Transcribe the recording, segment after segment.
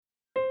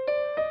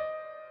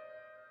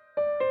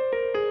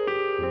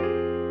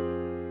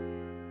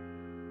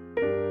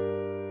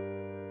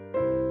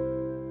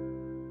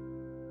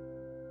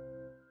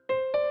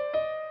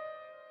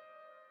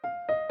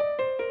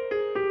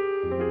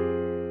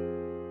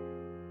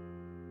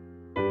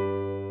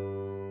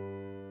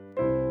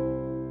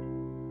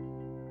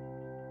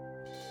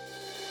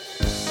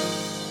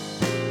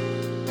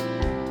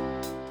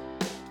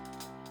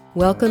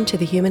Welcome to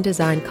the Human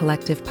Design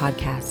Collective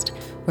podcast,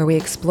 where we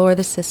explore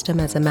the system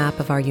as a map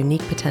of our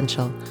unique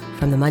potential,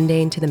 from the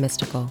mundane to the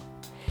mystical.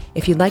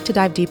 If you'd like to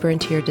dive deeper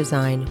into your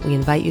design, we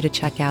invite you to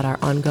check out our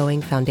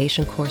ongoing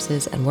foundation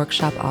courses and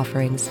workshop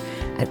offerings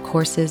at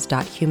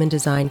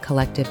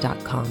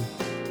courses.humandesigncollective.com.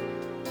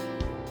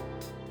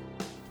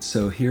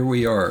 So here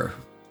we are.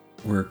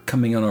 We're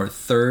coming on our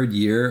third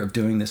year of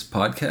doing this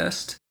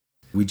podcast.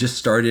 We just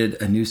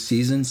started a new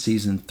season,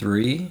 season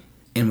 3,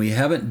 and we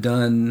haven't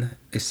done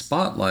a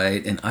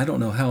spotlight in I don't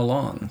know how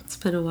long. It's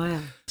been a while.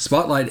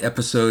 Spotlight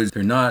episodes,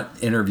 they're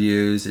not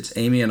interviews. It's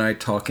Amy and I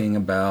talking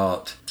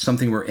about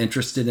something we're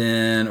interested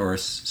in or a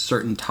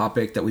certain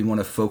topic that we want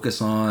to focus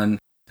on.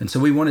 And so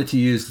we wanted to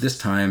use this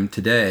time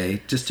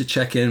today just to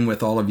check in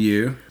with all of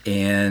you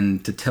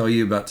and to tell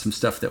you about some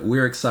stuff that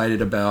we're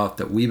excited about,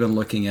 that we've been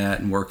looking at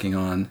and working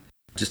on,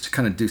 just to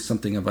kind of do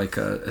something of like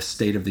a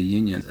state of the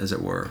union, as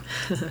it were.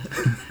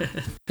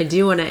 I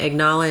do want to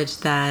acknowledge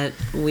that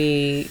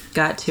we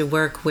got to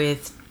work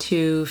with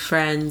two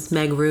friends,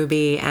 Meg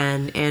Ruby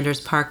and Anders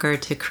Parker,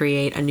 to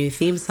create a new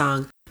theme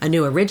song, a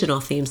new original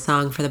theme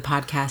song for the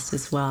podcast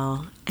as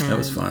well. And that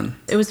was fun.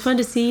 It was fun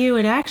to see you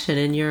in action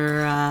in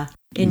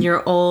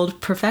your old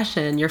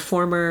profession, your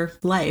former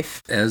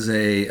life. As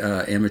a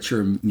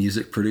amateur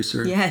music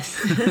producer. Yes.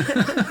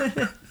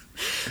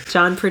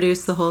 John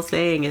produced the whole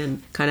thing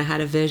and kind of had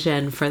a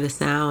vision for the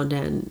sound,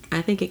 and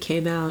I think it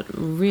came out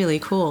really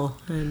cool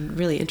and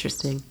really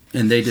interesting.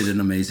 And they did an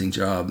amazing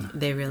job.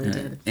 They really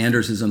did.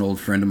 Anders is an old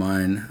friend of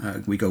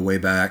mine. We go way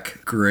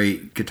back.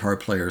 Great guitar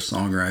player,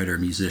 songwriter,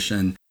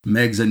 musician.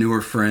 Meg's a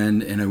newer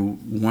friend and a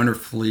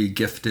wonderfully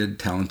gifted,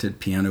 talented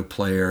piano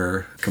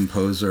player,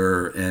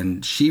 composer,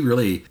 and she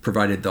really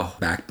provided the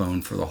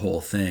backbone for the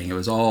whole thing. It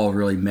was all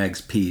really Meg's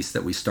piece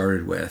that we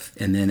started with,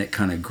 and then it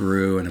kind of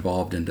grew and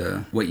evolved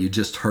into what you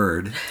just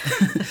heard.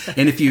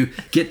 And if you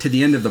get to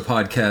the end of the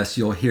podcast,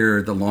 you'll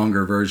hear the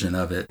longer version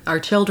of it. Our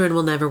children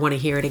will never want to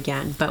hear it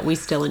again, but we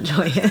still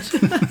enjoy it.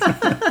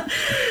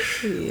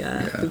 We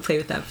played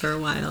with that for a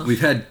while.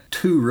 We've had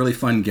 2 really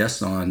fun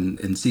guests on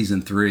in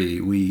season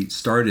 3. We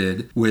started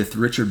with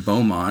Richard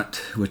Beaumont,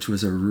 which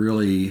was a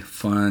really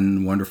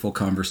fun, wonderful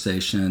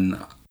conversation.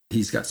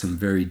 He's got some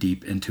very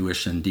deep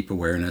intuition, deep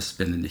awareness,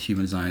 been into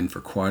human design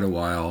for quite a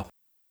while.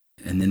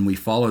 And then we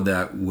followed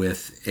that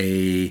with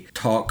a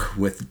talk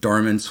with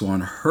Darman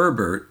Swan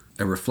Herbert,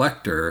 a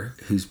reflector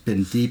who's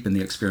been deep in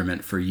the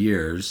experiment for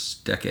years,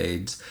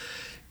 decades.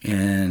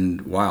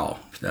 And wow,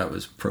 that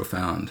was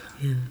profound.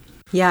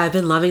 Yeah, I've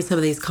been loving some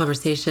of these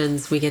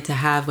conversations we get to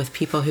have with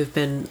people who've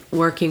been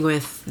working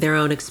with their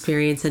own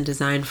experience in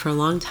design for a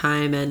long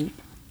time. And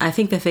I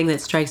think the thing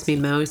that strikes me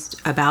most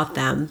about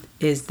them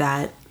is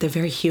that they're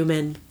very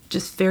human,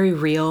 just very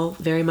real,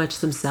 very much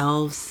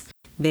themselves.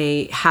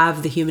 They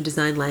have the human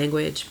design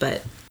language,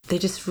 but they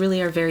just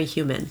really are very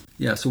human.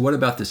 Yeah, so what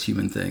about this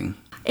human thing?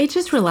 It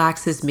just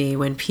relaxes me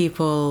when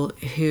people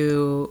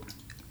who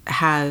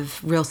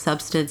have real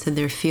substance in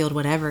their field,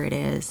 whatever it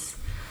is,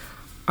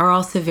 are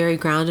also very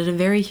grounded and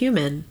very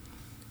human.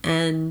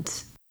 And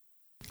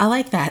I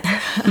like that.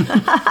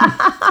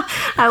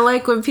 I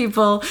like when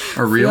people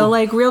feel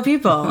like real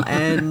people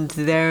and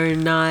they're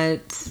not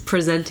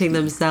presenting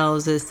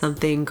themselves as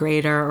something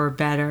greater or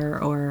better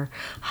or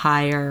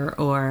higher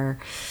or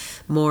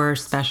more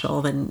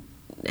special than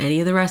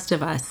any of the rest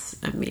of us.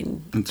 I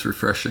mean, it's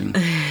refreshing.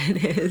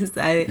 It is.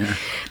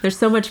 There's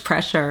so much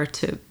pressure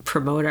to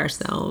promote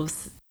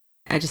ourselves.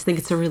 I just think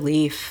it's a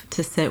relief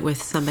to sit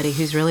with somebody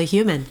who's really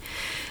human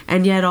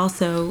and yet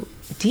also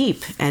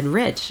deep and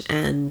rich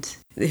and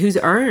who's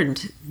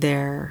earned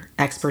their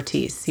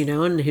expertise,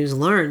 and who's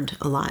learned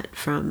a lot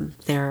from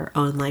their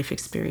own life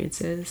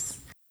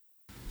experiences.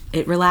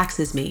 It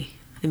relaxes me.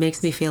 It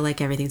makes me feel like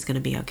everything's going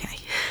to be okay.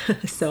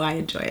 So I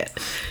enjoy it.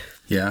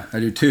 Yeah, I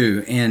do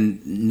too.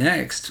 And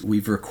next,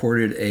 we've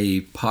recorded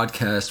a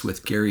podcast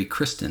with Gary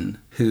Kristen,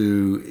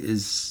 who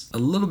is a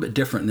little bit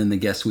different than the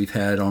guests we've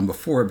had on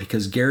before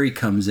because Gary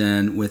comes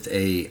in with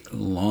a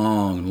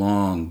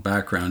long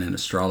background in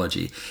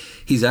astrology.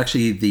 He's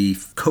actually the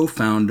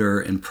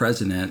co-founder and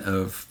president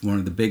of one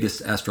of the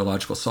biggest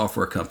astrological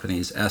software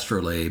companies,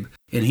 Astrolabe.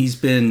 And he's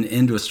been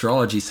into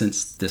astrology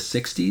since the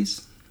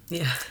 60s.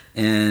 Yeah.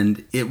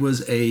 And it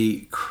was a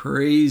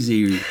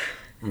crazy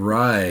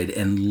ride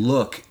and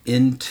look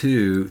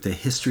into the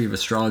history of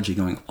astrology,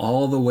 going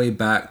all the way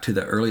back to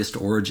the earliest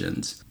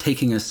origins,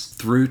 taking us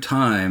through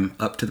time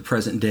up to the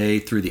present day,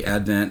 through the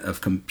advent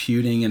of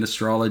computing and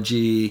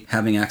astrology,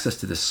 having access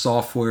to the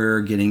software,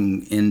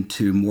 getting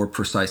into more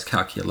precise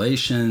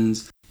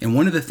calculations. And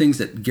one of the things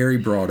that Gary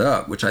brought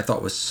up, which I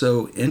thought was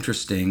so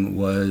interesting,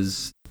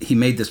 was he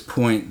made this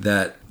point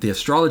that the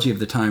astrology of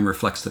the time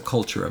reflects the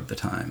culture of the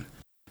time.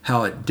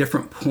 How at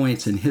different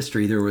points in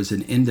history there was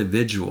an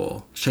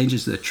individual,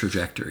 changes the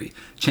trajectory,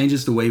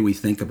 changes the way we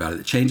think about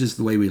it, changes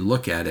the way we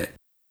look at it,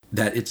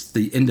 that it's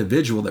the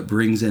individual that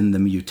brings in the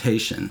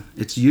mutation.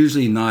 It's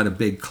usually not a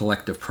big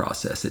collective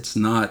process. It's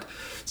not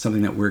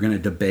something that we're going to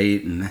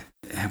debate and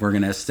we're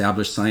going to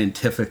establish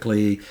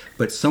scientifically,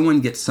 but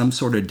someone gets some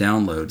sort of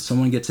download,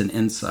 someone gets an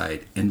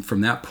insight, and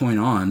from that point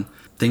on,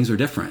 things are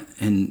different.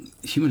 And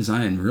human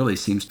design really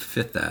seems to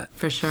fit that.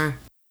 For sure.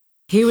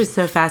 He was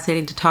so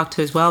fascinating to talk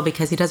to as well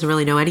because he doesn't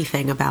really know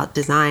anything about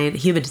design,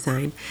 human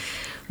design.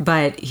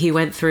 But he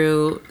went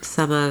through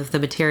some of the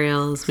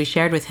materials we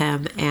shared with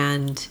him,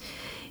 and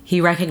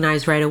he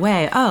recognized right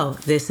away, oh,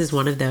 this is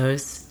one of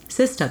those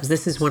systems.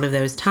 This is one of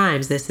those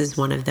times. This is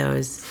one of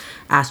those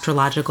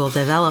astrological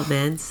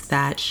developments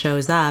that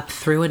shows up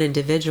through an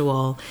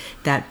individual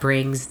that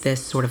brings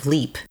this sort of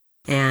leap.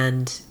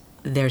 And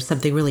there's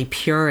something really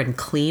pure and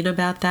clean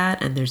about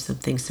that, and there's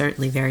something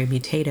certainly very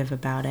mutative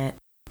about it.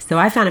 So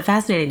I found it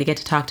fascinating to get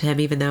to talk to him,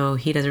 even though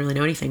he doesn't really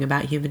know anything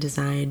about human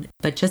design,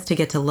 but just to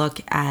get to look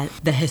at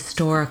the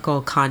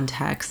historical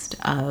context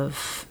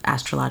of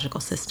astrological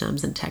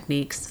systems and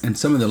techniques. And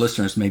some of the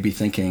listeners may be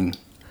thinking,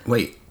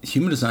 wait,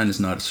 human design is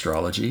not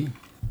astrology.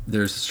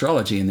 There's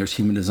astrology and there's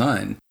human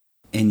design.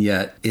 And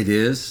yet it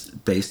is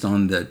based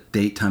on the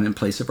date, time, and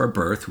place of our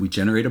birth. We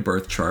generate a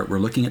birth chart. We're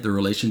looking at the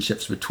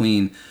relationships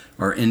between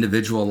our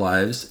individual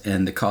lives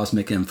and the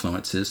cosmic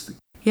influences.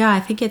 Yeah,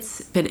 I think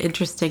it's been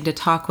interesting to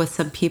talk with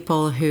some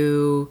people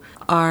who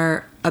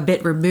are a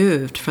bit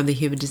removed from the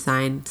human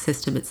design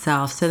system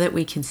itself so that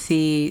we can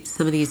see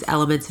some of these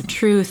elements of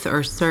truth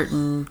or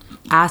certain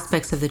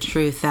aspects of the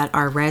truth that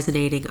are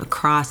resonating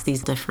across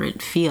these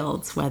different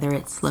fields, whether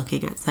it's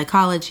looking at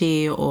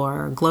psychology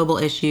or global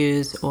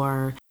issues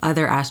or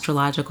other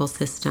astrological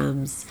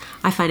systems.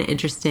 I find it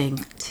interesting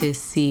to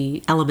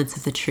see elements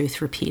of the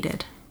truth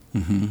repeated.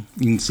 Mm-hmm.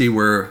 You can see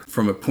where,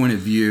 from a point of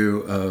view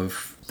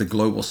of the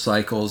global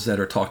cycles that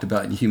are talked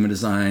about in human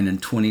design in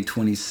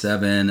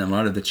 2027, and a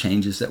lot of the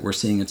changes that we're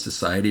seeing in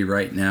society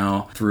right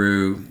now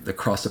through the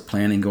cross of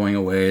planning going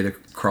away, the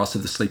cross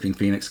of the sleeping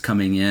phoenix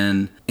coming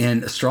in,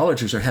 and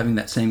astrologers are having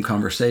that same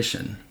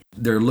conversation.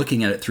 They're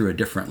looking at it through a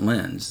different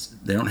lens.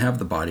 They don't have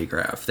the body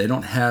graph. They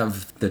don't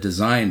have the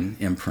design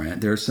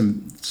imprint. There are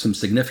some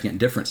significant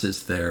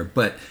differences there,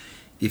 but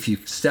if you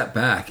step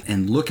back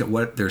and look at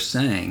what they're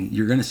saying,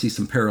 you're going to see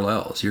some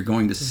parallels. You're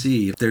going to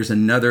see there's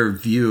another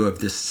view of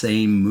this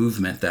same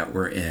movement that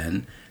we're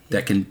in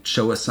that can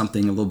show us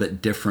something a little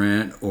bit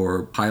different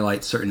or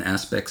highlight certain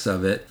aspects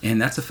of it.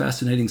 And that's a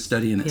fascinating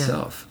study in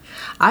itself.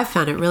 I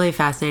found it really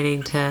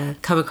fascinating to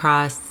come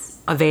across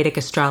a Vedic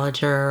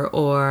astrologer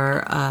or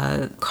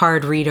a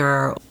card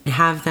reader and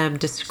have them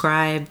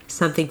describe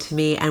something to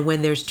me. And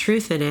when there's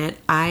truth in it,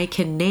 I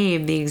can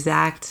name the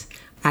exact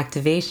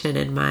activation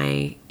in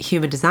my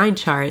human design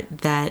chart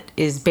that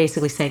is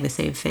basically saying the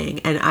same thing.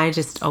 And I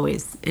just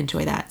always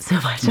enjoy that so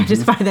much. I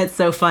just find that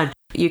so fun.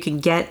 You can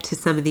get to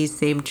some of these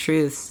same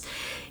truths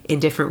in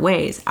different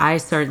ways. I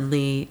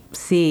certainly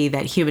see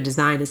that human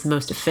design is the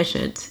most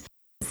efficient.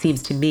 It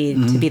seems to me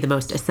to be the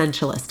most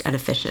essentialist and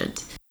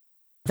efficient.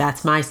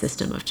 That's my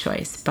system of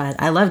choice.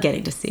 But I love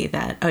getting to see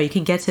that, oh, you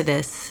can get to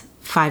this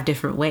 5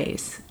 different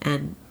ways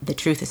and the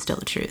truth is still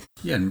the truth.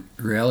 Yeah, and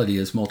reality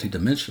is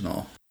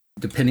multidimensional.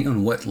 Depending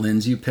on what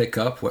lens you pick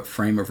up, what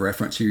frame of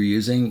reference you're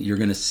using, you're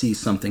going to see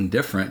something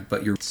different,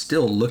 but you're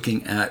still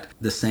looking at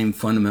the same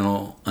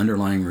fundamental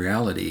underlying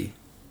reality,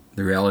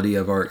 the reality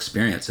of our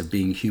experience of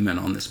being human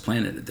on this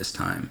planet at this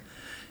time,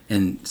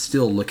 and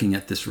still looking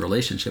at this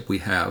relationship we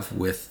have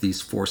with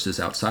these forces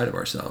outside of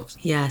ourselves.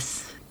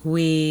 Yes,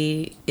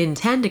 we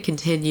intend to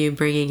continue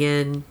bringing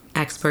in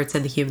experts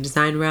in the human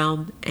design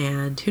realm,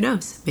 and who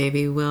knows,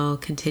 maybe we'll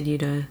continue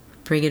to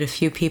bring in a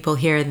few people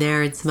here and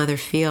there in some other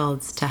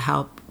fields to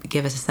help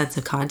give us a sense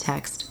of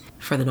context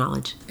for the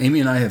knowledge.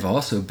 Amy and I have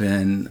also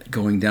been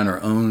going down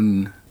our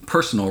own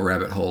personal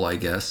rabbit hole, I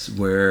guess,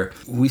 where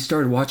we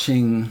started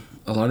watching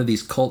a lot of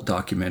these cult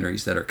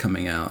documentaries that are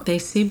coming out. They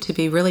seem to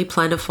be really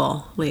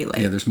plentiful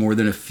lately. Yeah, there's more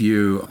than a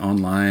few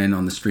online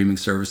on the streaming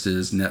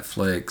services,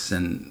 Netflix.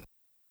 And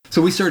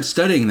so we started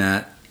studying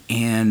that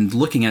and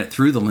looking at it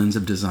through the lens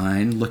of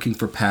design, looking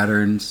for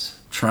patterns,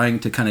 trying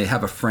to kind of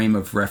have a frame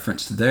of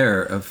reference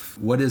there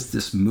of what is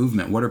this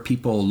movement? What are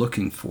people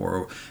looking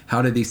for?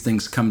 How do these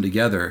things come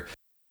together?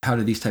 How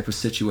do these type of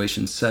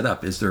situations set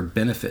up? Is there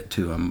benefit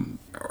to them?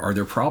 Are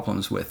there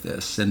problems with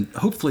this? And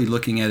hopefully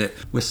looking at it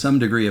with some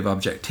degree of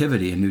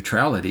objectivity and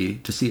neutrality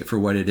to see it for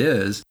what it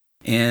is.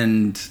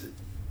 And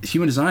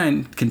human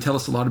design can tell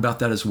us a lot about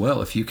that as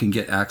well. If you can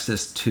get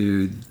access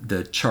to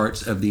the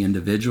charts of the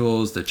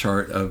individuals, the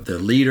chart of the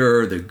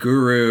leader, the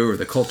guru, or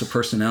the cult of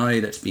personality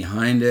that's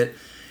behind it,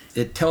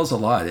 it tells a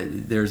lot.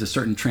 There's a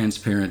certain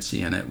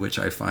transparency in it, which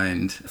I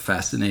find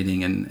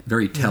fascinating and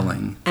very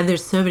telling. And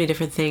there's so many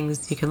different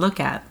things you can look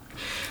at.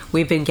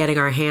 We've been getting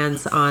our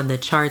hands on the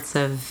charts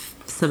of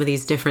some of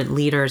these different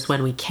leaders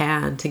when we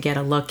can, to get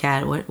a look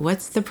at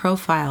what's the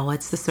profile,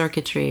 what's the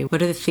circuitry,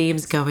 what are the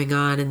themes going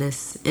on in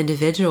this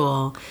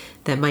individual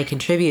that might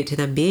contribute to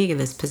them being in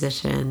this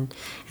position,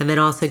 and then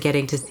also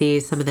getting to see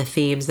some of the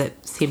themes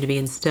that seem to be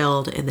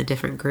instilled in the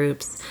different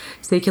groups.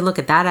 So you can look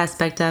at that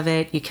aspect of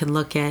it. You can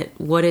look at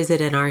what is it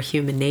in our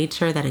human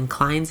nature that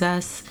inclines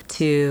us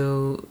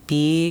to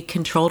be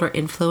controlled or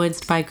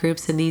influenced by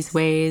groups in these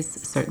ways.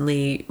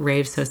 Certainly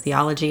rave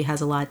sociology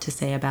has a lot to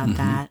say about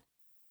that.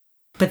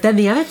 But then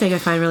the other thing I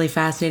find really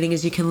fascinating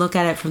is you can look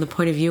at it from the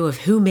point of view of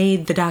who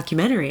made the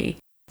documentary.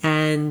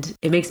 And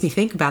it makes me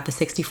think about the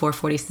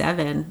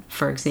 6447,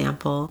 for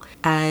example,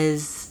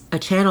 as a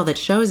channel that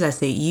shows us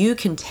that you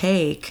can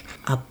take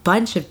a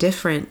bunch of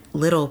different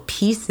little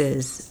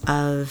pieces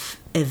of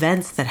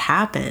events that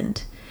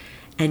happened,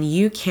 and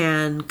you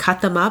can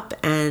cut them up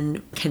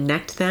and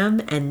connect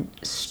them and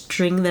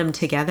string them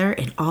together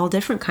in all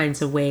different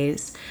kinds of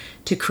ways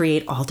to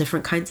create all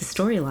different kinds of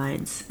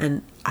storylines.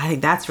 And I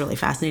think that's really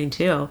fascinating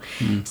too.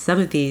 Some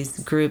of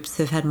these groups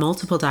have had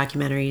multiple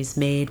documentaries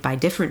made by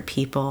different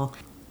people.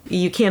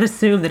 You can't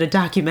assume that a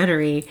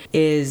documentary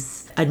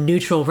is a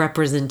neutral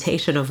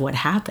representation of what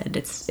happened.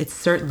 It's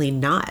certainly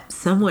not.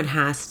 Someone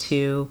has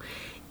to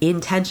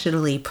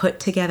intentionally put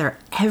together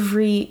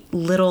every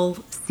little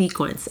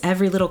sequence,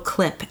 every little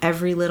clip,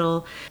 every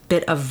little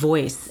bit of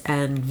voice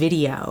and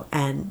video,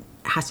 and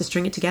has to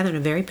string it together in a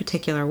very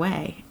particular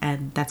way.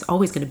 And that's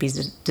always going to be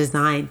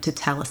designed to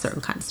tell a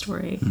certain kind of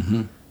story.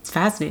 It's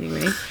fascinating,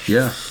 right?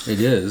 Yeah,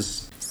 it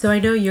is. So I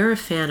know you're a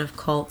fan of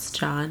cults,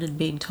 John, and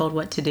being told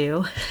what to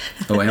do.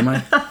 Oh, am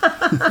I?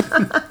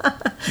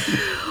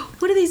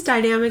 What do these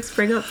dynamics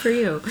bring up for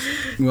you?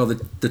 Well, the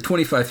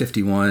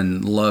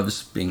 2551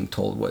 loves being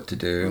told what to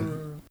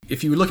do.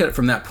 If you look at it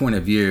from that point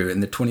of view,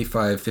 and the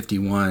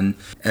 2551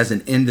 as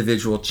an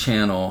individual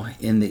channel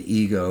in the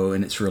ego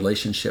and its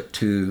relationship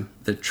to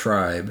the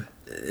tribe,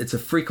 it's a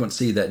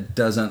frequency that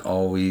doesn't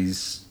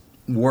always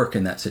work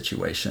in that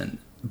situation.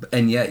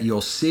 And yet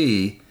you'll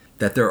see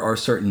that there are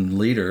certain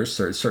leaders,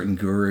 certain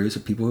gurus, or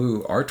people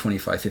who are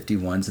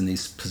 2551s in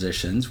these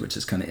positions, which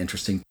is kind of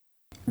interesting.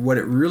 What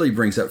it really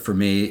brings up for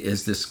me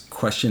is this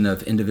question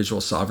of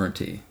individual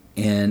sovereignty.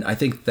 And I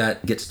think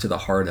that gets to the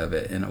heart of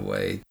it in a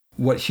way.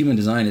 What human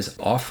design is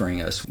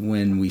offering us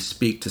when we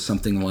speak to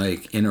something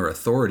like inner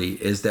authority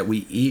is that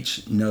we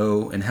each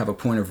know and have a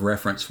point of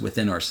reference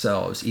within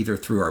ourselves, either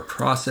through our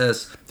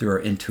process, through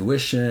our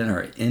intuition,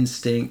 our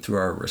instinct, through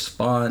our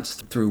response,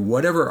 through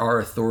whatever our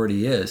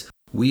authority is.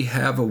 We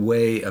have a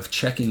way of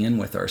checking in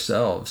with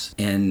ourselves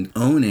and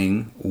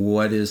owning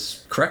what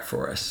is correct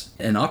for us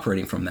and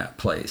operating from that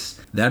place.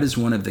 That is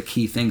one of the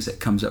key things that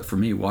comes up for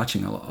me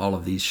watching all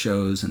of these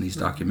shows and these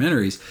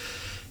documentaries,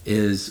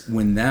 is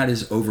when that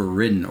is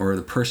overridden, or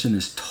the person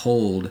is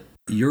told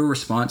your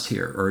response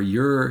here or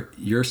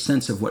your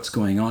sense of what's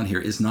going on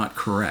here is not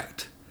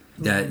correct.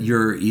 That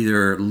you're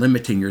either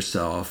limiting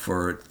yourself,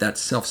 or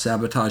that's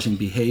self-sabotaging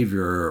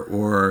behavior,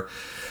 or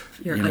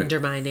You're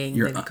undermining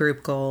the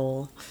group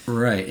goal.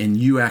 Right, and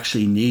you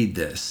actually need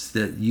this,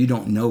 that you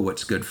don't know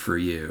what's good for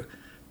you.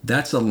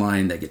 That's a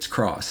line that gets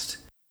crossed.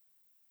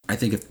 I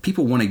think if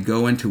people want to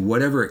go into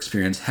whatever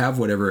experience, have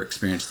whatever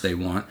experience they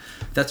want,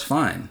 that's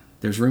fine.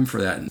 There's room for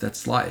that, and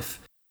that's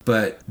life.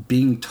 But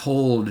being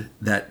told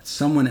that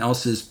someone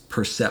else's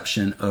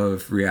perception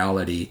of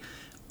reality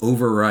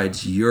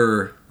overrides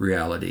your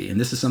reality, and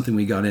this is something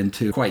we got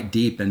into quite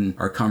deep in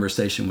our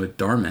conversation with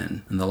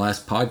Darman in the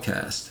last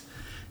podcast.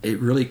 It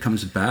really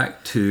comes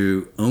back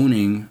to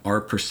owning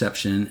our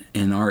perception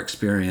and our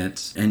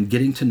experience and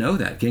getting to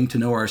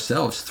know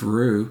ourselves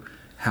through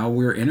how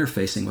we're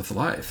interfacing with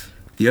life.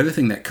 The other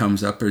thing that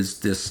comes up is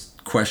this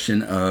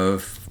question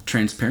of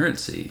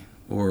transparency,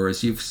 or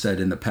as you've said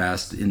in the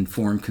past,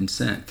 informed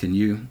consent. Can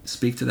you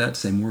speak to that,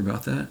 say more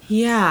about that?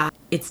 Yeah,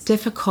 it's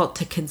difficult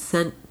to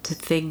consent to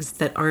things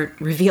that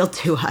aren't revealed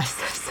to us.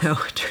 So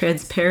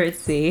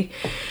transparency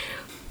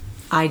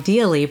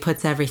ideally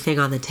puts everything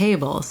on the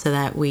table so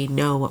that we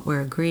know what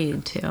we're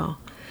agreeing to.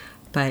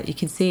 But you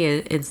can see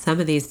in some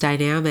of these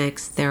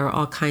dynamics, there are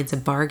all kinds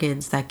of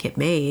bargains that get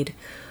made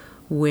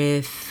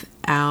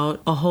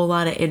without a whole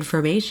lot of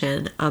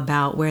information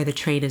about where the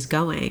train is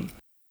going.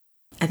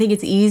 I think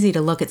it's easy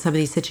to look at some of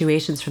these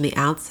situations from the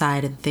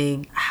outside and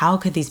think, how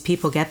could these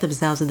people get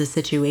themselves in this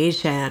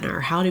situation?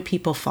 Or how do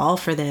people fall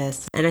for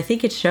this? And I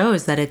think it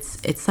shows that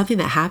it's something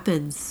that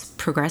happens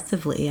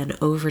progressively and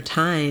over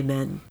time,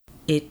 and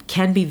it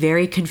can be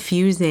very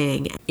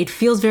confusing. It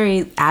feels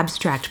very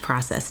abstract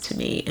process to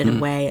me in a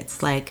way.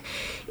 It's like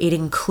it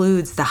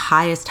includes the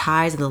highest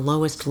highs and the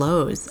lowest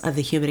lows of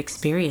the human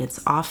experience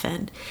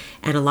often.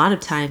 And a lot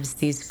of times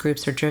these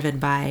groups are driven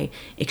by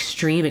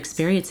extreme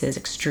experiences,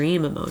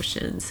 extreme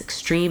emotions,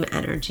 extreme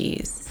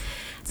energies.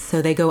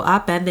 So they go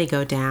up and they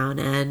go down,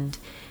 and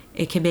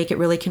it can make it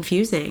really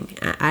confusing.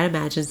 I'd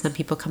imagine some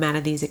people come out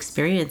of these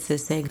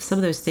experiences saying some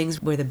of those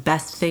things were the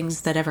best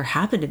things that ever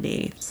happened to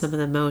me. Some of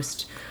the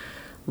most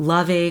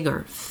loving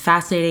or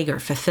fascinating or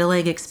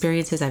fulfilling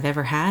experiences I've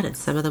ever had, and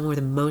some of them were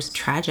the most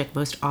tragic,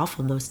 most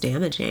awful, most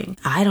damaging.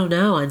 I don't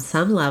know, on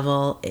some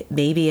level,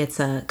 maybe it's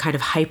a kind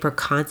of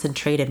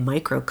hyper-concentrated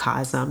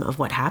microcosm of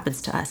what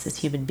happens to us as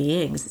human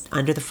beings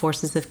under the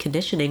forces of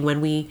conditioning when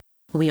we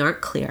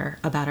aren't clear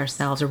about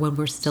ourselves or when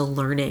we're still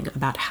learning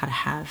about how to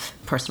have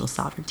personal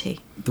sovereignty.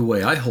 The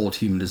way I hold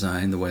human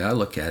design, the way I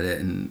look at it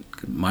and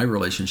my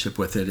relationship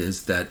with it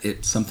is that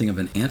it's something of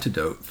an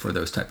antidote for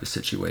those type of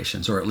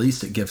situations, or at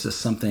least it gives us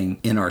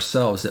something in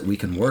ourselves that we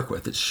can work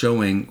with. It's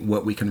showing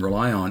what we can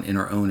rely on in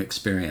our own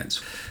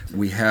experience.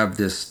 We have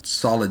this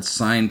solid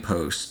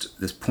signpost,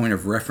 this point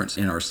of reference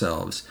in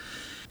ourselves.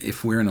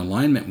 If we're in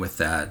alignment with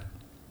that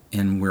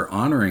and we're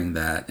honoring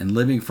that and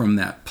living from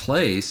that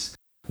place,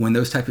 when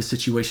those type of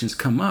situations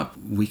come up,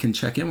 we can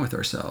check in with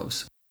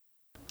ourselves.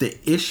 The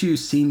issue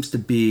seems to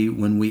be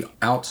when we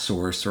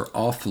outsource or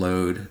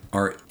offload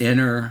our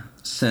inner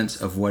sense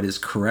of what is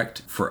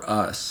correct for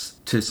us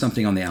to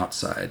something on the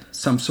outside,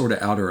 some sort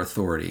of outer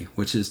authority,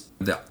 which is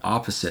the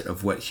opposite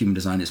of what human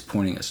design is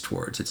pointing us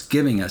towards. It's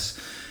giving us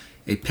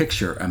a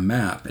picture, a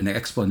map, an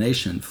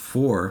explanation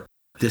for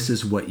this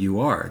is what you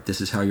are. This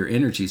is how your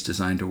energy is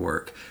designed to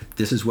work.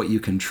 This is what you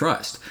can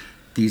trust.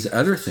 These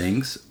other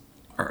things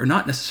are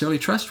not necessarily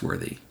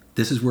trustworthy.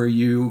 This is where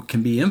you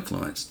can be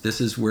influenced. This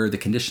is where the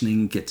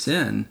conditioning gets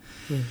in.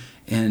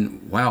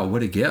 And wow,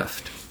 what a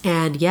gift.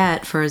 And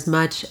yet, for as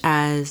much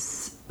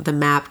as the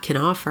map can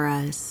offer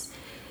us,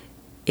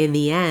 in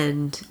the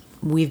end,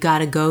 we've got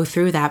to go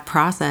through that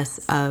process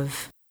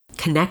of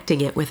connecting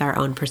it with our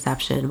own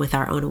perception, with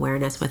our own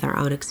awareness, with our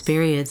own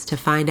experience to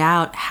find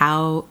out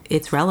how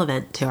it's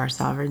relevant to our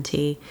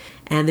sovereignty.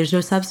 And there's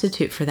no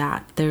substitute for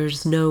that.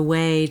 There's no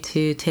way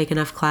to take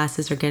enough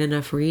classes or get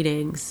enough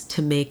readings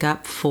to make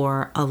up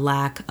for a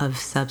lack of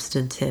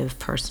substantive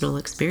personal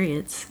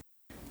experience.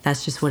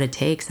 That's just what it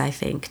takes, I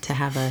think, to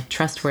have a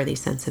trustworthy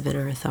sense of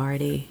inner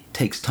authority. It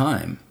takes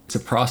time. It's a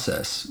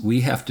process.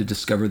 We have to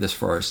discover this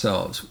for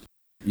ourselves.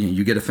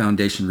 You get a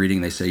foundation reading,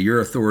 they say, your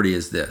authority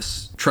is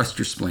this. Trust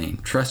your spleen.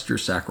 Trust your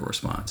sacral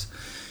response.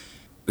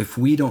 If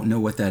we don't know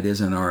what that is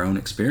in our own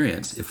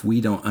experience, if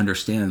we don't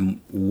understand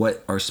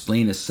what our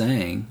spleen is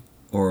saying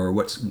or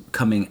what's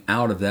coming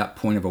out of that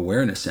point of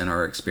awareness in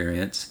our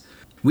experience,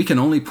 we can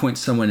only point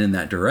someone in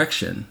that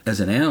direction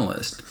as an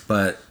analyst,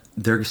 but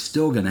they're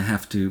still going to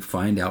have to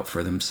find out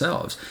for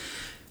themselves.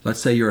 Let's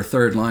say you're a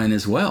third line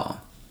as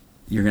well.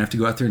 You're going to have to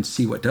go out there and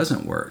see what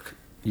doesn't work.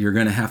 You're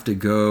going to have to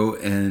go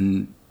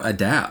and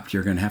adapt.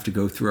 You're going to have to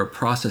go through a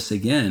process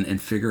again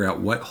and figure out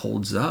what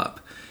holds up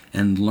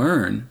and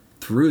learn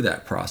through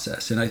that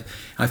process. And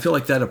I feel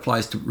like that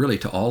applies to really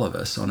to all of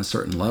us on a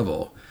certain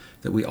level,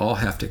 that we all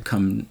have to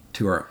come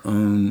to our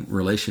own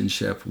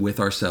relationship with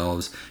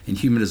ourselves. And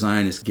human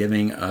design is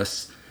giving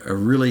us a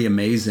really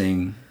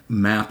amazing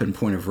map and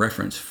point of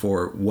reference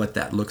for what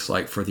that looks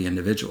like for the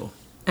individual.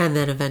 And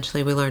then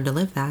eventually we learn to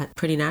live that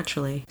pretty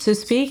naturally. So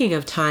speaking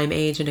of time,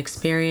 age, and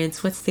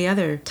experience, what's the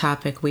other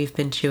topic we've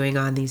been chewing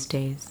on these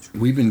days?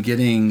 We've been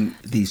getting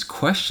these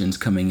questions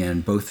coming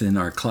in, both in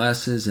our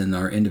classes and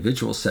our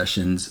individual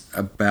sessions,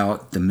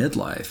 about the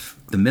midlife.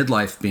 The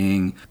midlife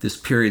being this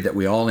period that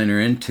we all enter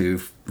into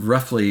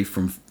roughly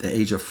from the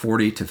age of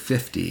 40 to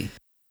 50.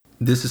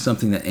 This is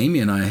something that Amy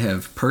and I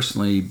have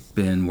personally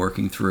been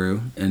working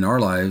through in our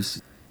lives,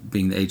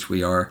 being the age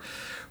we are,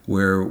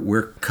 where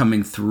we're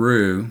coming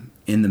through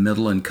in the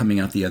middle and coming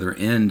out the other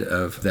end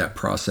of that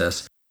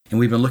process. And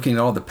we've been looking at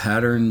all the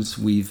patterns.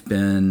 We've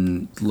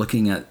been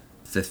looking at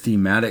the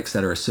thematics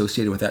that are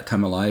associated with that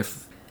time of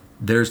life.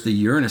 There's the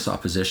Uranus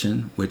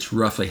opposition, which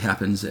roughly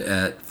happens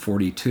at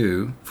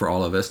 42 for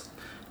all of us.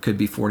 Could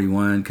be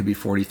 41, could be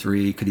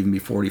 43, could even be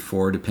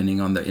 44,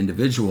 depending on the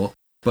individual.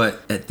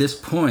 But at this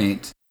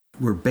point,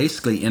 we're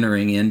basically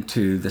entering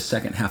into the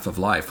second half of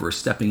life. We're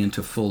stepping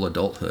into full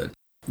adulthood.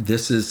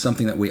 This is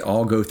something that we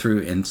all go through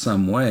in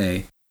some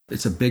way.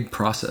 It's a big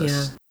process.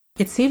 Yeah.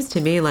 It seems to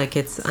me like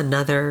it's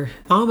another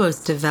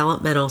almost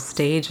developmental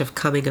stage of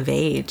coming of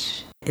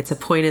age. It's a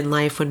point in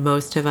life when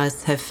most of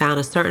us have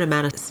found a certain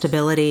amount of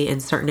stability in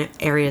certain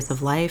areas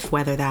of life,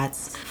 whether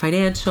that's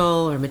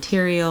financial or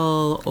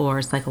material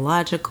or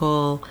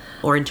psychological,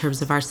 or in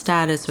terms of our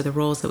status or the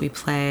roles that we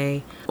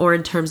play, or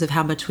in terms of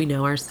how much we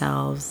know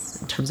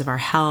ourselves, in terms of our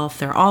health.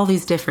 There are all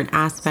these different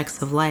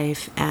aspects of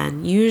life.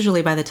 And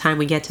usually by the time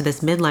we get to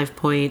this midlife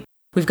point,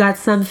 we've got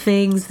some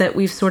things that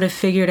we've sort of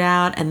figured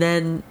out, and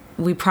then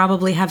we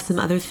probably have some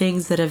other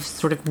things that have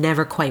sort of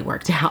never quite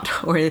worked out,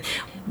 or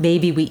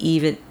maybe we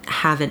even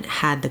haven't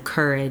had the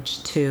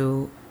courage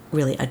to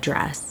really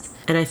address.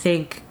 And I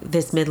think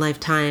this midlife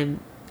time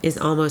is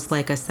almost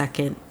like a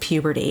second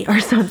puberty or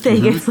something.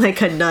 Mm-hmm. It's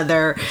like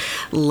another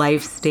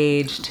life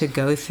stage to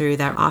go through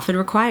that often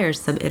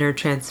requires some inner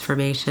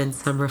transformation,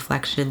 some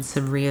reflection,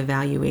 some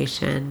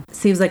reevaluation.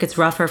 Seems like it's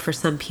rougher for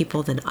some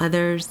people than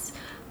others.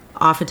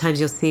 Oftentimes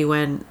you'll see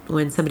when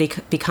somebody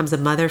becomes a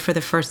mother for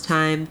the first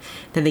time,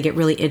 then they get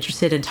really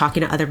interested in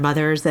talking to other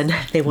mothers, and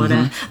they want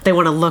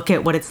to look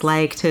at what it's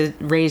like to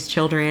raise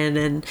children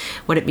and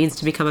what it means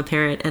to become a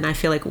parent. And I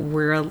feel like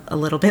we're a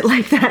little bit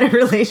like that in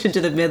relation to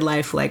the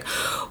midlife. Like,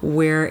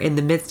 we're in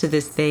the midst of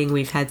this thing.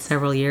 We've had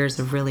several years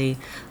of really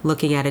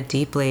looking at it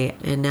deeply,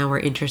 and now we're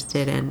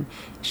interested in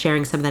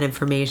sharing some of that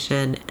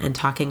information and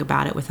talking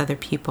about it with other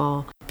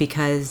people,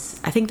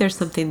 because I think there's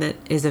something that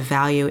is of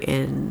value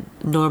in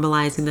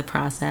normalizing the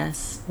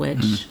process,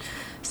 which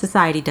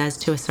society does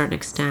to a certain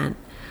extent.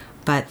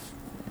 But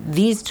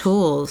these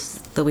tools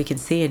that we can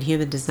see in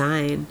human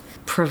design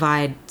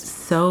provide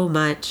so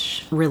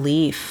much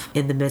relief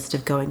in the midst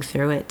of going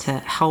through it to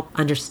help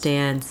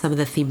understand some of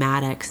the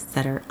thematics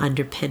that are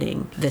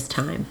underpinning this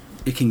time.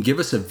 It can give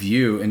us a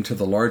view into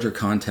the larger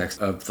context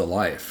of the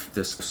life,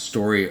 this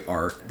story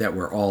arc that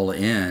we're all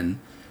in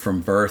from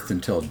birth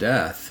until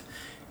death.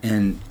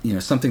 And,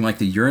 something like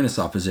the Uranus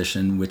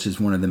opposition, which is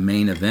one of the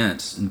main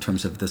events in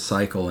terms of the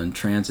cycle and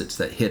transits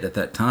that hit at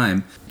that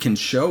time, can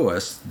show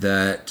us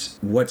that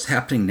what's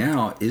happening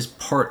now is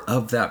part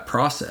of that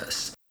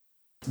process.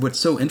 What's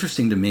so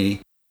interesting to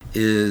me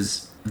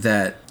is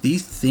that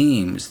these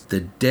themes,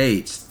 the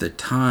dates, the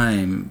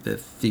time, the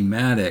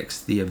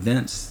thematics, the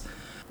events,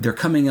 they're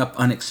coming up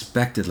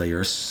unexpectedly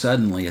or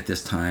suddenly at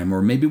this time,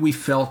 or maybe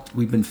we've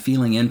been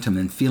feeling into them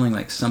and feeling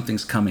like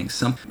something's coming.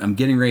 I'm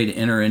getting ready to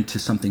enter into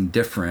something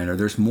different, or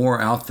there's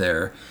more out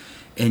there.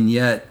 And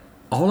yet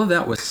all of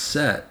that was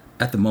set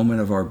at the moment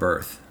of our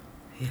birth.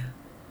 Yeah.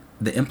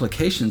 The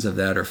implications of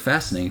that are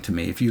fascinating to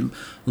me. If you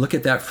look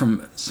at that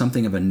from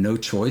something of a no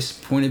choice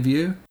point of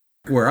view,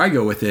 where I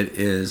go with it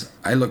is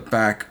I look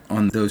back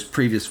on those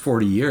previous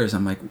 40 years.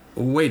 I'm like,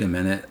 wait a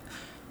minute.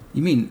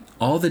 You mean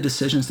all the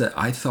decisions that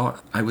I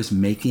thought I was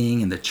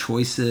making and the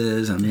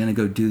choices, I'm going to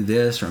go do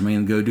this or I'm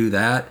going to go do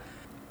that,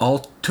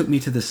 all took me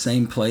to the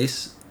same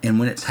place. And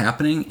when it's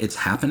happening,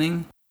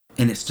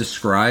 and it's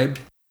described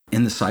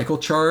in the cycle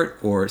chart,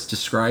 or it's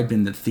described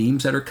in the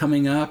themes that are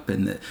coming up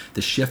and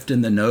the shift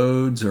in the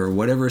nodes or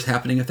whatever is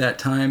happening at that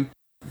time.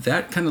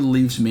 That kind of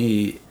leaves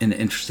me in an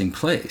interesting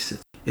place.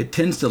 It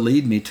tends to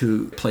lead me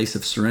to a place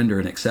of surrender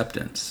and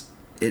acceptance.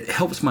 It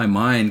helps my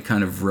mind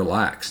kind of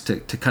relax to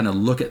kind of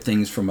look at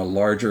things from a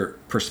larger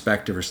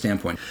perspective or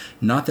standpoint.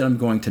 Not that I'm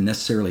going to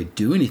necessarily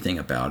do anything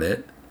about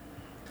it.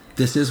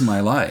 This is my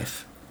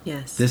life.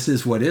 Yes. This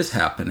is what is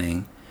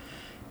happening.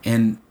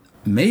 And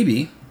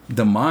maybe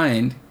the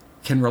mind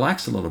can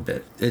relax a little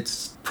bit.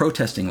 It's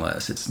protesting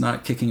less. It's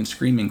not kicking and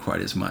screaming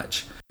quite as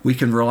much. We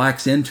can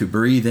relax into,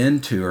 breathe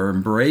into, or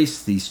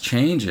embrace these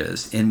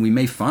changes. And we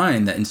may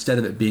find that instead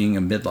of it being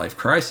a midlife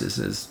crisis,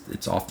 as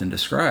it's often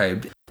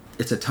described,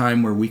 it's a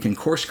time where we can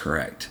course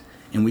correct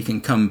and we can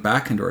come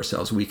back into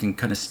ourselves. We can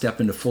kind of step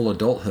into full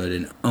adulthood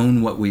and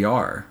own what we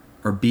are,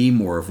 or be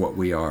more of what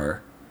we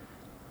are.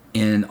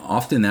 And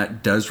often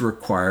that does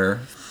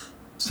require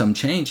some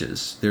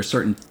changes. There are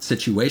certain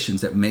situations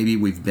that maybe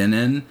we've been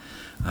in,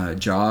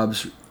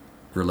 jobs,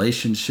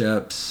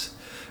 relationships,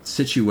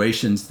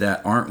 situations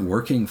that aren't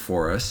working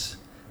for us.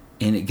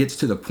 And it gets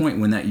to the point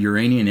when that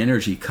Uranian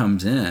energy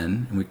comes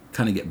in and we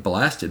kind of get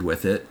blasted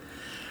with it,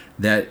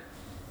 that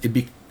it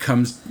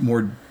becomes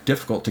more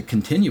difficult to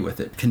continue with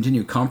it,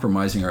 continue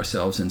compromising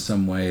ourselves in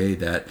some way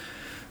that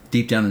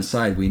deep down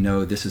inside we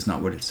know this is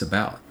not what it's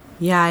about.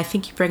 Yeah, I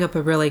think you bring up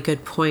a really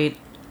good point,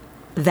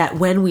 that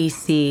when we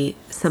see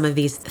some of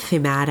these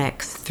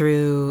thematics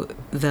through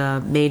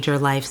the major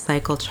life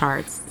cycle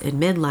charts in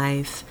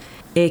midlife,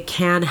 it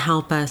can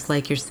help us,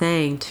 like you're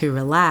saying, to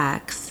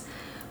relax,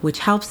 which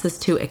helps us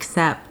to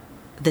accept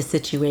the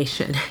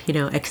situation,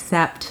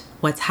 accept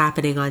what's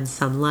happening on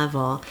some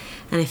level.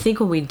 And I think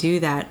when we do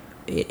that,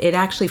 it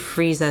actually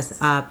frees us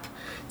up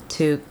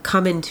to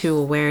come into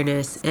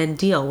awareness and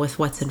deal with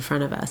what's in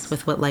front of us,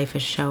 with what life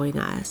is showing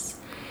us.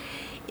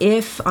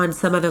 If on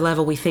some other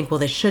level we think, well,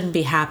 this shouldn't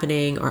be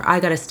happening, or I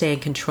got to stay in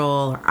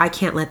control, or I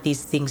can't let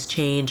these things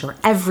change, or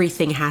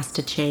everything has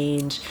to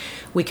change,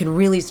 we can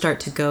really start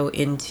to go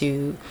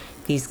into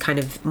these kind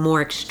of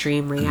more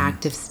extreme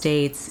reactive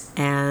states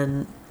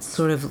and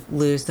sort of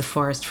lose the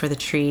forest for the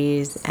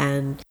trees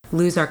and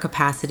lose our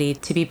capacity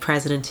to be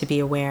present and to be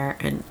aware.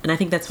 And I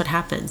think that's what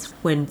happens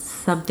when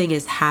something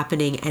is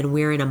happening and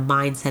we're in a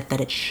mindset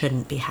that it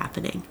shouldn't be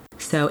happening.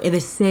 So in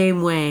the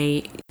same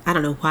way, I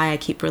don't know why I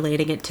keep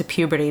relating it to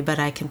puberty, but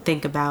I can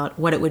think about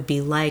what it would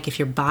be like if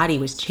your body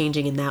was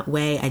changing in that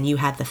way and you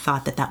had the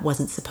thought that that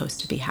wasn't supposed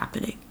to be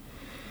happening.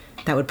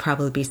 That would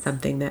probably be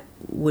something that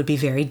would be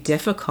very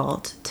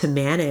difficult to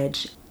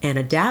manage and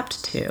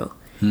adapt to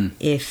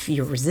if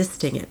you're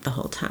resisting it the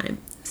whole time.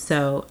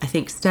 So I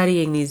think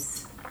studying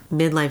these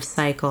midlife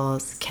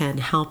cycles can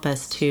help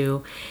us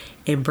to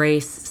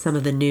embrace some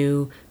of the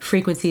new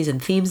frequencies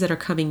and themes that are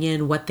coming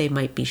in, what they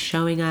might be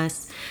showing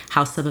us,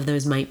 how some of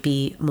those might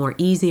be more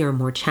easy or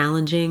more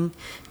challenging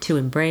to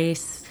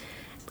embrace.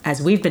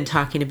 As we've been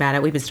talking about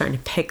it, we've been starting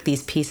to pick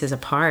these pieces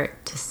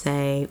apart to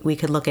say we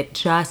could look at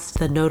just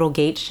the nodal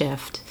gate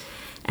shift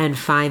and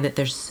find that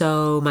there's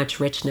so much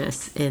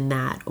richness in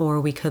that.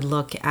 Or we could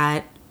look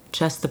at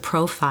just the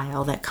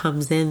profile that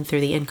comes in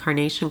through the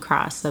incarnation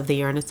cross of the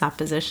Uranus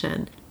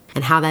opposition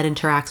and how that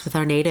interacts with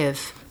our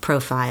native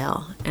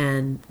profile.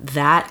 And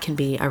that can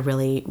be a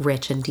really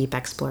rich and deep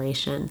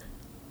exploration.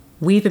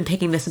 We've been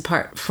picking this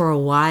apart for a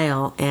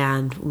while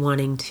and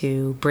wanting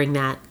to bring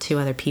that to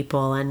other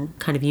people and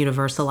kind of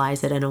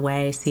universalize it in a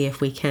way, see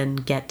if we can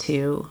get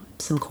to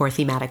some core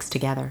thematics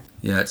together.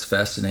 Yeah, it's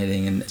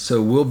fascinating. And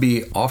so we'll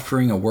be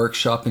offering a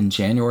workshop in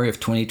January of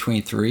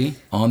 2023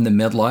 on the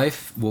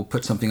midlife. We'll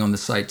put something on the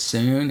site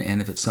soon.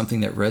 And if it's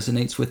something that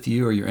resonates with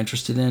you or you're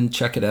interested in,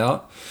 check it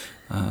out.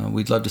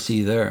 We'd love to see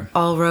you there.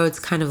 All roads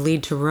kind of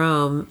lead to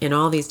Rome in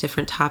all these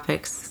different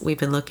topics we've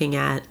been looking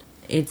at.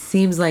 It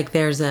seems like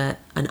there's an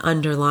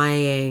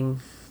underlying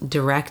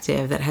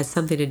directive that has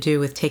something to do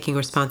with taking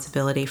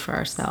responsibility for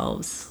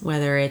ourselves,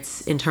 whether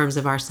it's in terms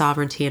of our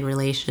sovereignty in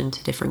relation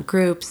to different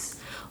groups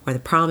or the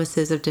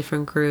promises of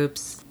different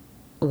groups,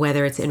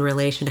 whether it's in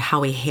relation to how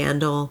we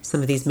handle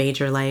some of these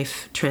major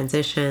life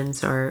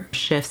transitions or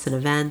shifts and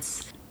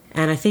events.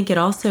 And I think it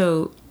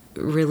also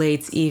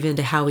relates even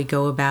to how we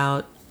go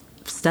about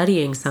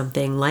studying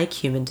something like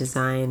human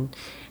design.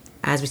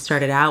 As we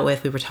started out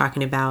with, we were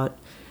talking about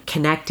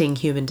connecting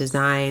human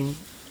design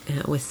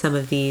with some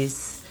of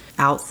these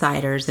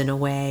outsiders in a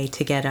way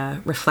to get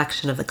a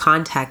reflection of the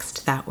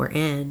context that we're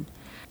in.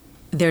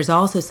 There's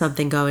also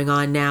something going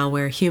on now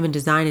where human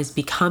design is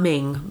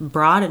becoming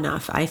broad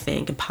enough, I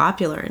think, and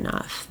popular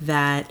enough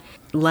that,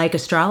 like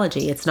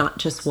astrology, it's not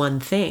just one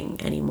thing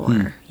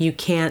anymore. You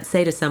can't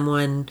say to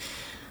someone,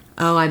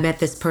 oh, I met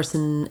this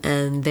person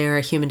and they're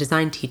a human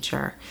design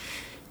teacher.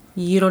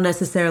 You don't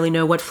necessarily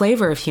know what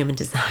flavor of human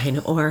design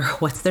or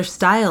what's their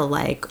style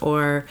like,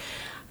 or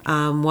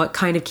what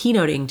kind of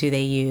keynoting do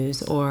they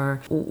use,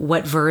 or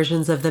what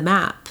versions of the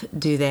map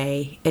do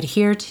they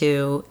adhere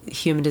to.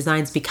 Human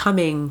design's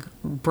becoming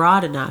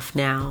broad enough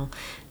now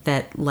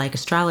that, like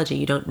astrology,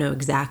 you don't know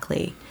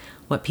exactly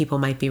what people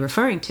might be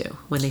referring to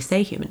when they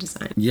say human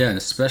design. Yeah, and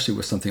especially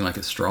with something like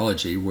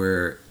astrology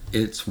where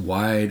it's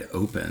wide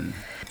open.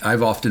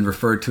 I've often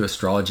referred to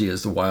astrology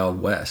as the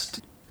Wild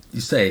West.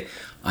 You say,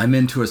 I'm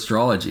into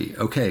astrology.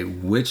 Okay,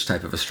 which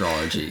type of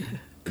astrology?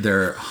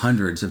 There are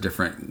hundreds of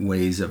different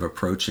ways of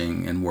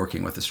approaching and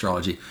working with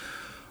astrology.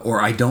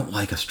 Or I don't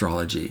like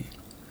astrology.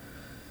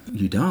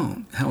 You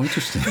don't? How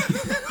interesting.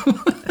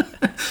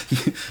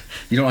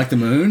 You don't like the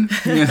moon?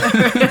 You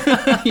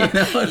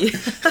know?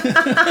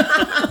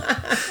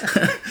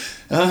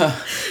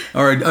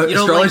 Or you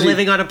don't like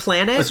living on a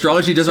planet?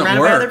 Astrology doesn't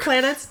surrounded work. by other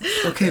planets?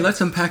 Okay,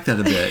 let's unpack that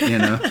a bit.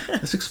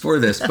 Let's explore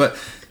this. But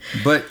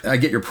I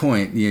get your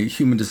point.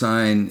 Human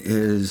design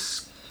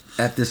is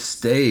at this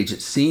stage,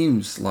 it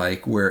seems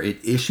like, where it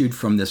issued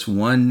from this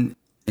one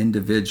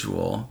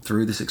individual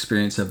through this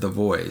experience of the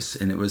voice.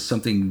 And it was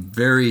something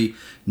very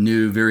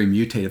new, very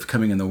mutative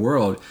coming in the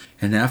world.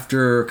 And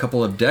after a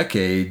couple of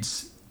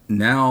decades,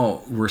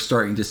 now we're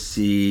starting to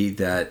see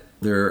that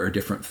there are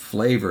different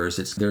flavors.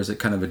 There's a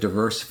kind of a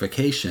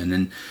diversification.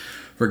 And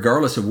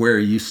regardless of where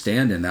you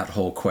stand in that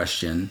whole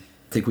question,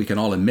 I think we can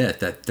all admit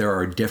that there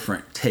are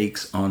different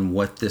takes on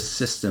what this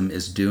system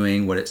is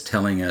doing, what it's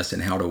telling us,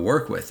 and how to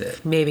work with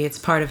it. Maybe it's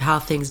part of how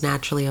things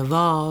naturally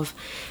evolve.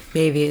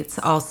 Maybe it's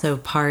also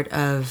part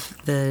of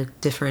the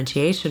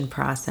differentiation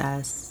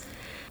process.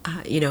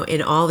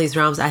 In all these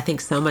realms, I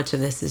think so much of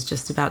this is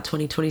just about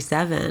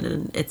 2027,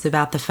 and it's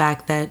about the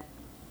fact that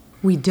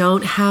we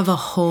don't have a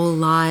whole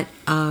lot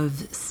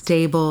of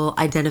stable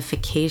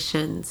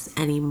identifications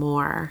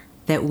anymore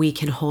that we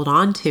can hold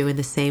on to in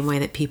the same way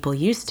that people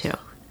used to.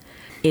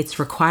 It's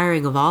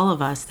requiring of all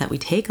of us that we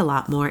take a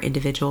lot more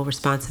individual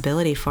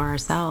responsibility for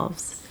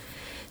ourselves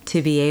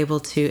to be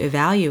able to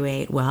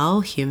evaluate,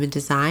 well, human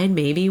design,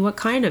 maybe what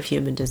kind of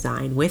human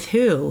design, with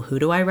who? Who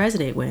do I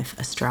resonate with?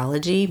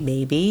 Astrology,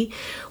 maybe.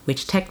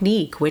 Which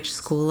technique? Which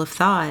school of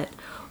thought?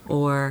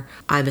 Or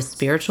I'm a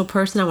spiritual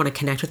person, I want to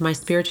connect with my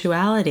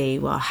spirituality.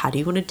 Well, how do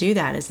you want to do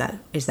that? Is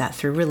that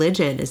through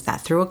religion? Is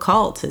that through a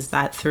cult? Is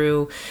that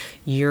through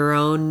your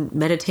own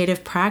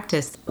meditative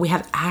practice? We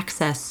have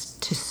access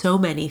to so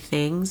many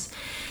things.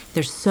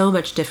 There's so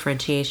much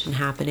differentiation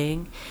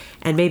happening.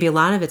 And maybe a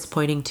lot of it's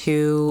pointing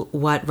to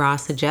what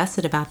Ross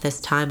suggested about this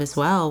time as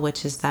well,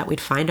 which is that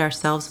we'd find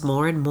ourselves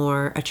more and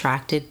more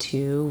attracted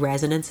to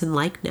resonance and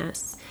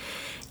likeness.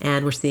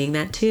 And we're seeing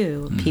that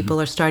too. Mm-hmm. People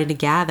are starting to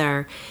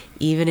gather,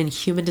 even in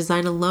human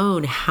design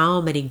alone,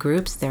 how many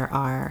groups there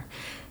are,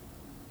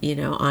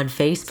 on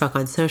Facebook,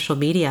 on social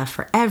media,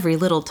 for every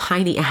little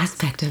tiny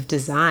aspect of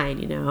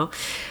design,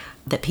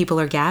 that people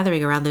are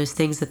gathering around those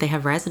things that they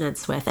have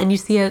resonance with. And you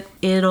see it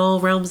in all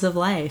realms of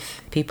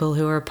life. People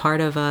who are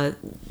part of a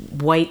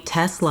white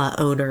Tesla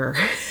owner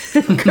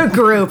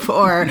group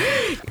or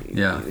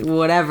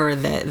whatever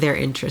their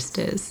interest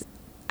is.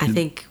 I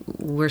think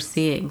we're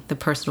seeing the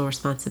personal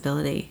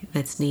responsibility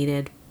that's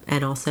needed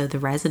and also the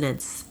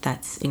resonance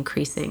that's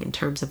increasing in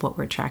terms of what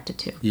we're attracted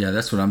to. Yeah,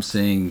 that's what I'm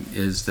seeing,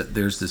 is that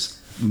there's this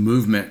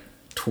movement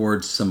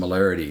towards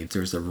similarity.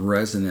 There's a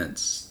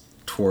resonance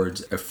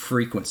towards a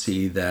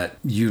frequency that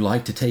you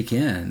like to take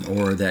in,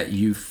 or that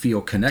you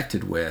feel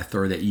connected with,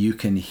 or that you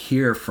can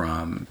hear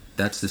from.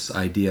 That's this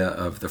idea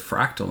of the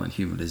fractal in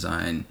human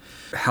design,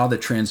 how the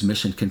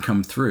transmission can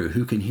come through,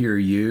 who can hear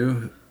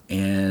you,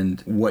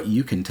 and what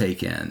you can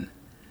take in.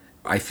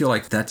 I feel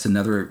like that's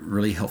another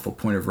really helpful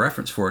point of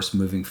reference for us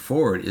moving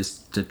forward, is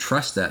to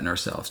trust that in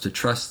ourselves, to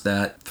trust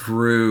that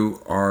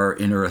through our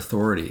inner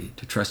authority,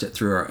 to trust it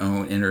through our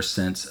own inner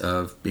sense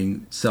of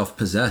being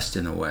self-possessed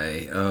in a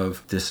way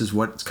of, this is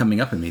what's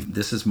coming up in me.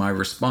 This is my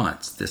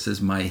response. This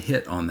is my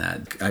hit on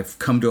that. I've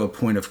come to a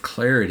point of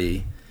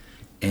clarity,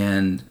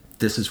 and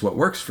this is what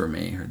works for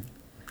me.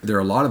 There are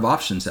a lot of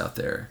options out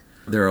there.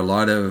 There are a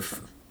lot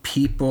of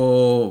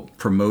people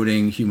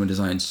promoting human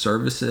design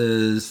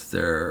services.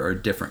 There are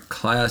different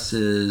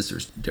classes,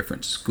 there's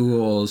different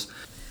schools.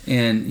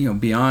 And,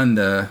 beyond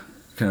the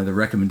kind of the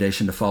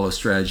recommendation to follow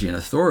strategy and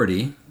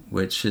authority,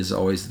 which is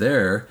always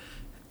there,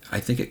 I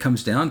think it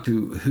comes down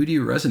to, who do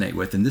you resonate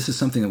with? And this is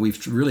something that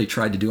we've really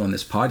tried to do on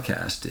this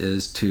podcast,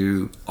 is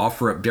to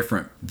offer up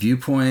different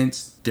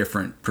viewpoints,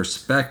 different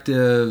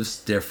perspectives,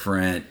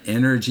 different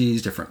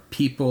energies, different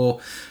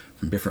people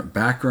from different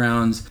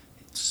backgrounds,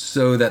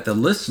 so that the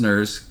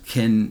listeners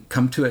can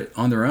come to it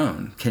on their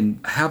own, can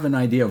have an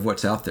idea of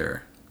what's out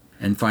there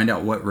and find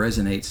out what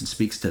resonates and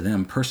speaks to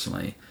them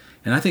personally.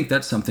 And I think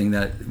that's something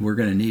that we're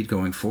going to need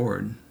going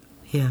forward.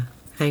 Yeah,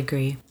 I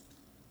agree.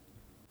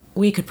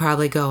 We could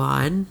probably go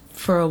on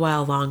for a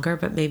while longer,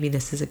 but maybe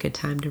this is a good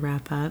time to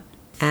wrap up.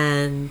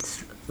 And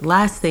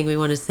last thing we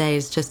want to say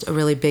is just a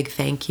really big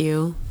thank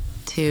you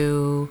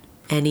to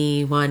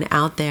anyone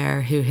out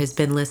there who has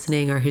been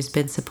listening or who's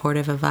been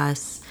supportive of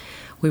us.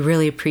 We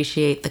really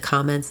appreciate the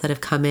comments that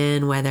have come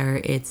in,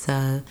 whether it's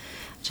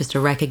just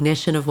a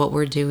recognition of what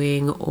we're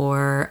doing,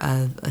 or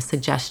a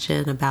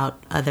suggestion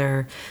about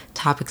other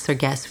topics or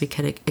guests we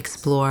could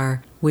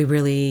explore. We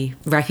really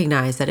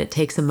recognize that it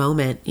takes a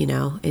moment,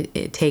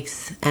 it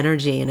takes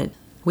energy, and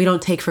we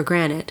don't take for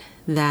granted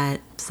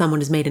that someone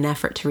has made an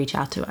effort to reach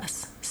out to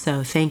us.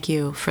 So thank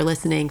you for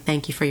listening.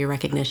 Thank you for your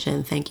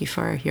recognition. Thank you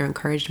for your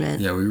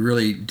encouragement. Yeah, we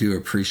really do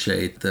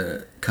appreciate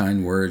the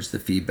kind words, the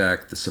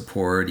feedback, the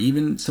support,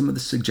 even some of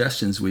the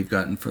suggestions we've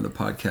gotten for the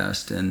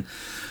podcast. And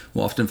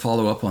we'll often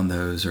follow up on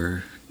those,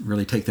 or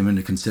really take them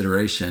into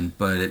consideration.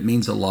 But it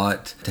means a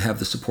lot to have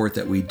the support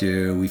that we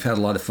do. We've had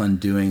a lot of fun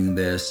doing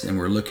this, and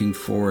we're looking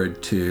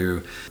forward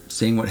to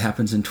seeing what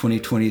happens in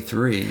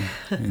 2023.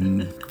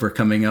 And we're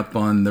coming up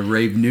on the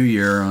Rave New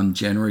Year on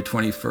January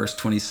 21st,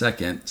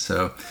 22nd.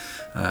 So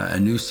a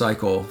new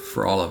cycle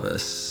for all of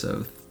us.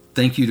 So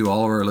thank you to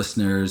all of our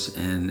listeners,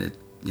 and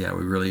we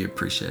really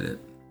appreciate it.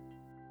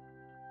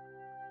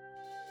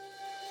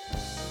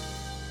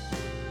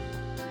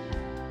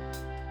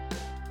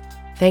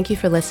 Thank you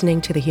for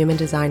listening to the Human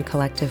Design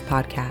Collective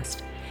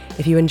podcast.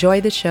 If you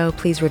enjoyed the show,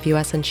 please review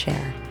us and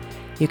share.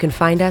 You can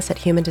find us at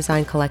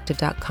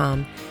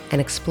humandesigncollective.com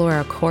and explore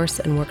our course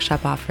and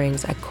workshop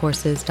offerings at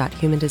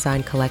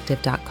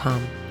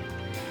courses.humandesigncollective.com.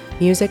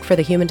 Music for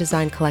the Human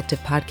Design Collective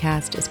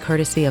podcast is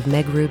courtesy of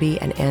Meg Ruby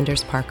and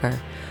Anders Parker.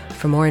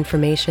 For more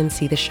information,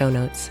 see the show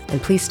notes,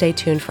 and please stay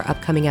tuned for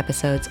upcoming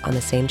episodes on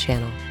the same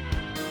channel.